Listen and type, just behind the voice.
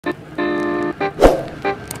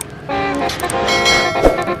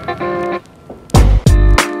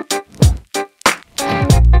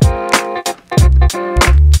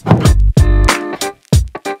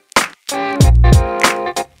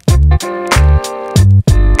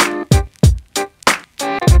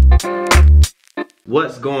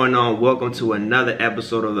What's going on? Welcome to another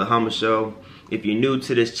episode of the HUMBLY Show. If you're new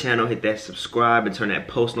to this channel, hit that subscribe and turn that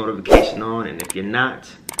post notification on. And if you're not,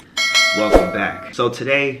 welcome back. So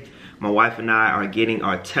today, my wife and I are getting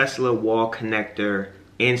our Tesla wall connector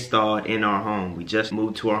installed in our home. We just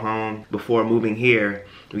moved to our home. Before moving here,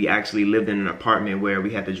 we actually lived in an apartment where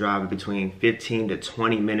we had to drive between 15 to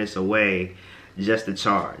 20 minutes away just to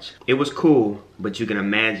charge. It was cool, but you can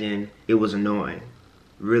imagine it was annoying.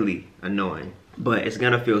 Really annoying. But it's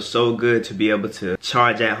gonna feel so good to be able to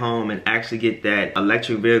charge at home and actually get that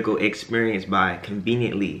electric vehicle experience by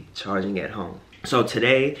conveniently charging at home. So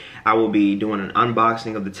today I will be doing an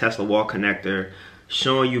unboxing of the Tesla wall connector,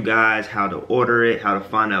 showing you guys how to order it, how to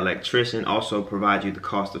find an electrician, also provide you the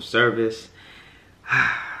cost of service,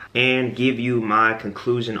 and give you my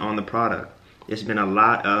conclusion on the product. There's been a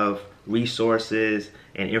lot of resources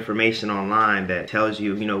and information online that tells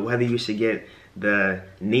you, whether you should get the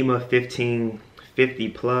NEMA 1550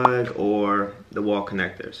 plug or the wall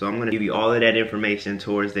connector. So I'm going to give you all of that information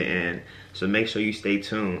towards the end, so make sure you stay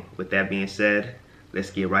tuned. With that being said, let's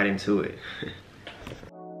get right into it.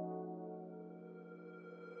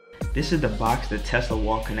 This is the box the Tesla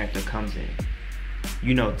wall connector comes in.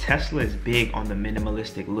 You know, Tesla is big on the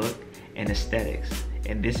minimalistic look and aesthetics,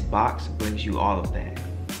 and this box brings you all of that.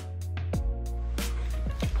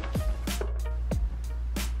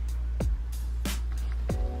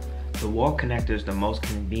 The wall connector is the most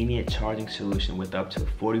convenient charging solution with up to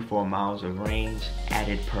 44 miles of range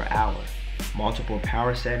added per hour, multiple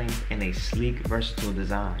power settings, and a sleek, versatile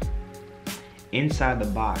design. Inside the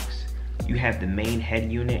box, you have the main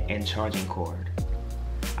head unit and charging cord.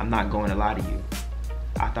 I'm not going to lie to you.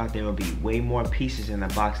 I thought there would be way more pieces in the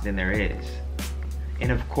box than there is.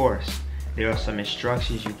 And of course, there are some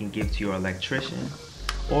instructions you can give to your electrician,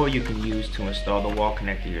 or you can use to install the wall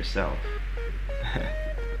connector yourself.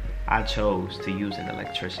 I chose to use an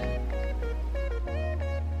electrician.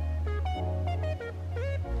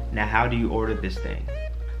 Now, how do you order this thing?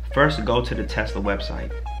 First, go to the Tesla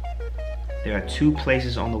website. There are two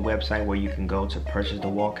places on the website where you can go to purchase the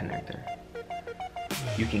wall connector.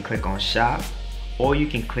 You can click on Shop, or you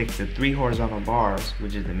can click the 3 horizontal bars,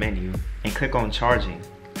 which is the menu, and click on Charging.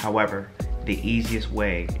 However, the easiest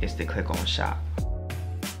way is to click on Shop.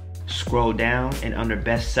 Scroll down, and under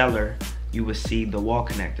Best Seller, you will see the wall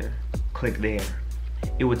connector. Click there.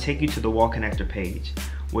 It will take you to the wall connector page,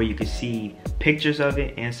 where you can see pictures of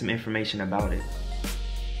it and some information about it.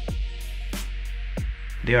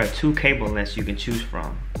 There are 2 cable lengths you can choose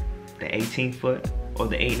from, the 18-foot or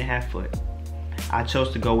the 8.5-foot. I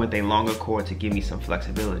chose to go with a longer cord to give me some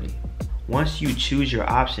flexibility. Once you choose your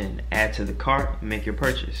option, add to the cart and make your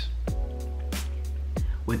purchase.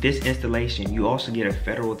 With this installation, you also get a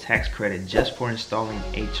federal tax credit just for installing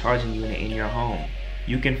a charging unit in your home.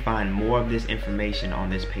 You can find more of this information on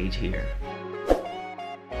this page here.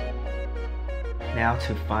 Now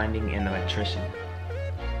to finding an electrician.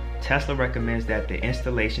 Tesla recommends that the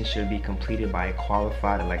installation should be completed by a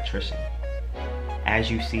qualified electrician. As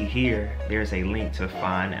you see here, there's a link to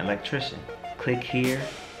find an electrician. Click here.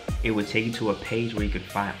 It will take you to a page where you can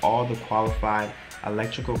find all the qualified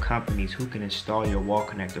electrical companies who can install your wall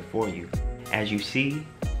connector for you. As you see,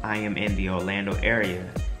 I am in the Orlando area,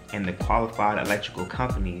 and the qualified electrical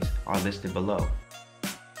companies are listed below.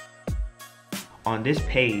 On this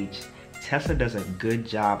page, Tesla does a good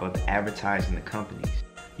job of advertising the companies.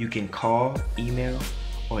 You can call, email,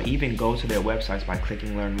 or even go to their websites by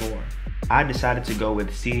clicking Learn More. I decided to go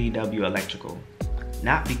with CDW Electrical,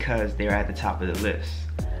 not because they're at the top of the list,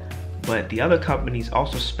 but the other companies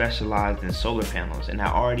also specialized in solar panels, and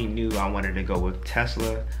I already knew I wanted to go with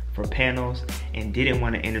Tesla for panels and didn't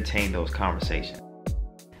want to entertain those conversations.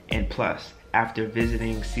 And plus, after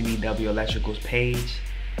visiting CDW Electrical's page,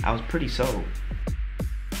 I was pretty sold.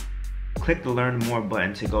 Click the Learn More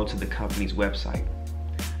button to go to the company's website.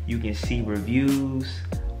 You can see reviews,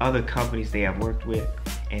 other companies they have worked with,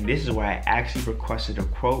 and this is where I actually requested a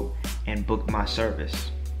quote and booked my service.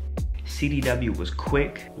 CDW was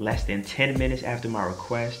quick. Less than 10 minutes after my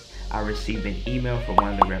request, I received an email from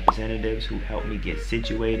one of the representatives who helped me get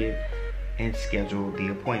situated and schedule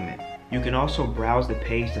the appointment. You can also browse the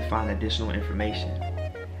page to find additional information.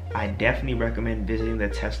 I definitely recommend visiting the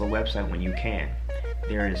Tesla website when you can.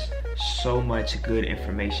 There is so much good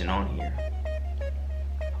information on here.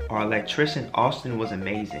 Our electrician Austin was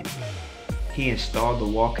amazing. He installed the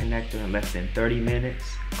wall connector in less than 30 minutes,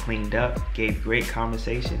 cleaned up, gave great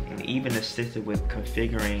conversation, and even assisted with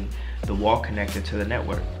configuring the wall connector to the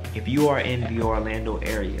network. If you are in the Orlando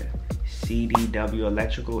area, CDW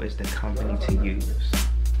Electrical is the company to use.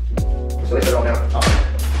 So they put it on now.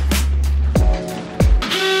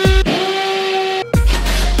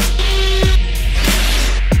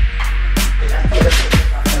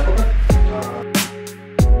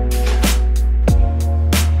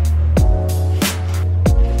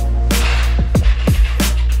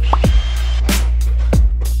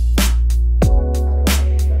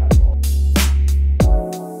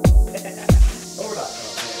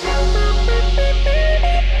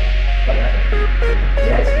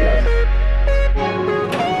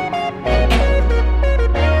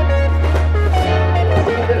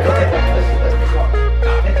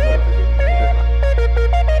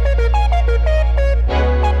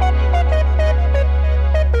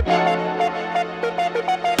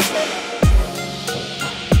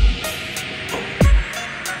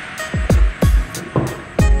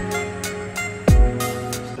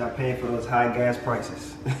 high gas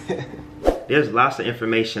prices. There's lots of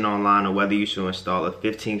information online on whether you should install a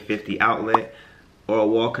 1550 outlet or a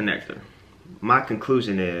wall connector. My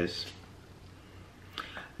conclusion is,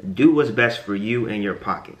 do what's best for you and your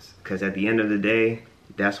pockets, because at the end of the day,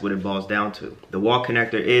 that's what it boils down to. The wall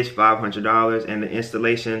connector is $500, and the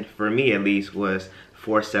installation, for me at least, was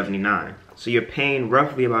 $479. So you're paying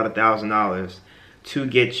roughly about $1,000 to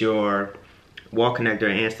get your wall connector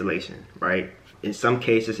and installation, right? In some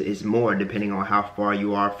cases, it's more depending on how far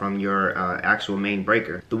you are from your actual main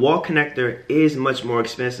breaker. The wall connector is much more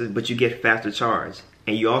expensive, but you get faster charge.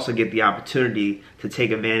 And you also get the opportunity to take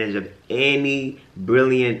advantage of any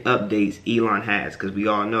brilliant updates Elon has, because we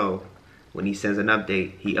all know when he sends an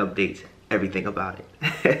update, he updates everything about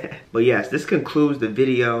it. But yes, this concludes the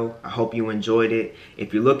video. I hope you enjoyed it.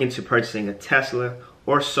 If you're looking to purchasing a Tesla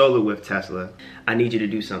or solar with Tesla, I need you to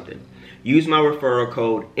do something. Use my referral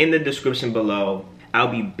code in the description below. I'll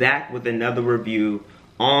be back with another review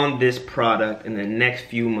on this product in the next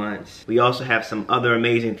few months. We also have some other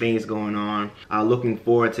amazing things going on. Looking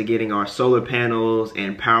forward to getting our solar panels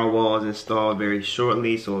and power walls installed very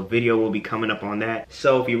shortly, so a video will be coming up on that.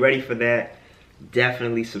 So if you're ready for that,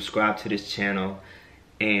 definitely subscribe to this channel,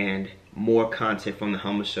 and more content from the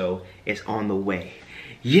Humble Show is on the way.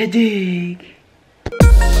 You dig?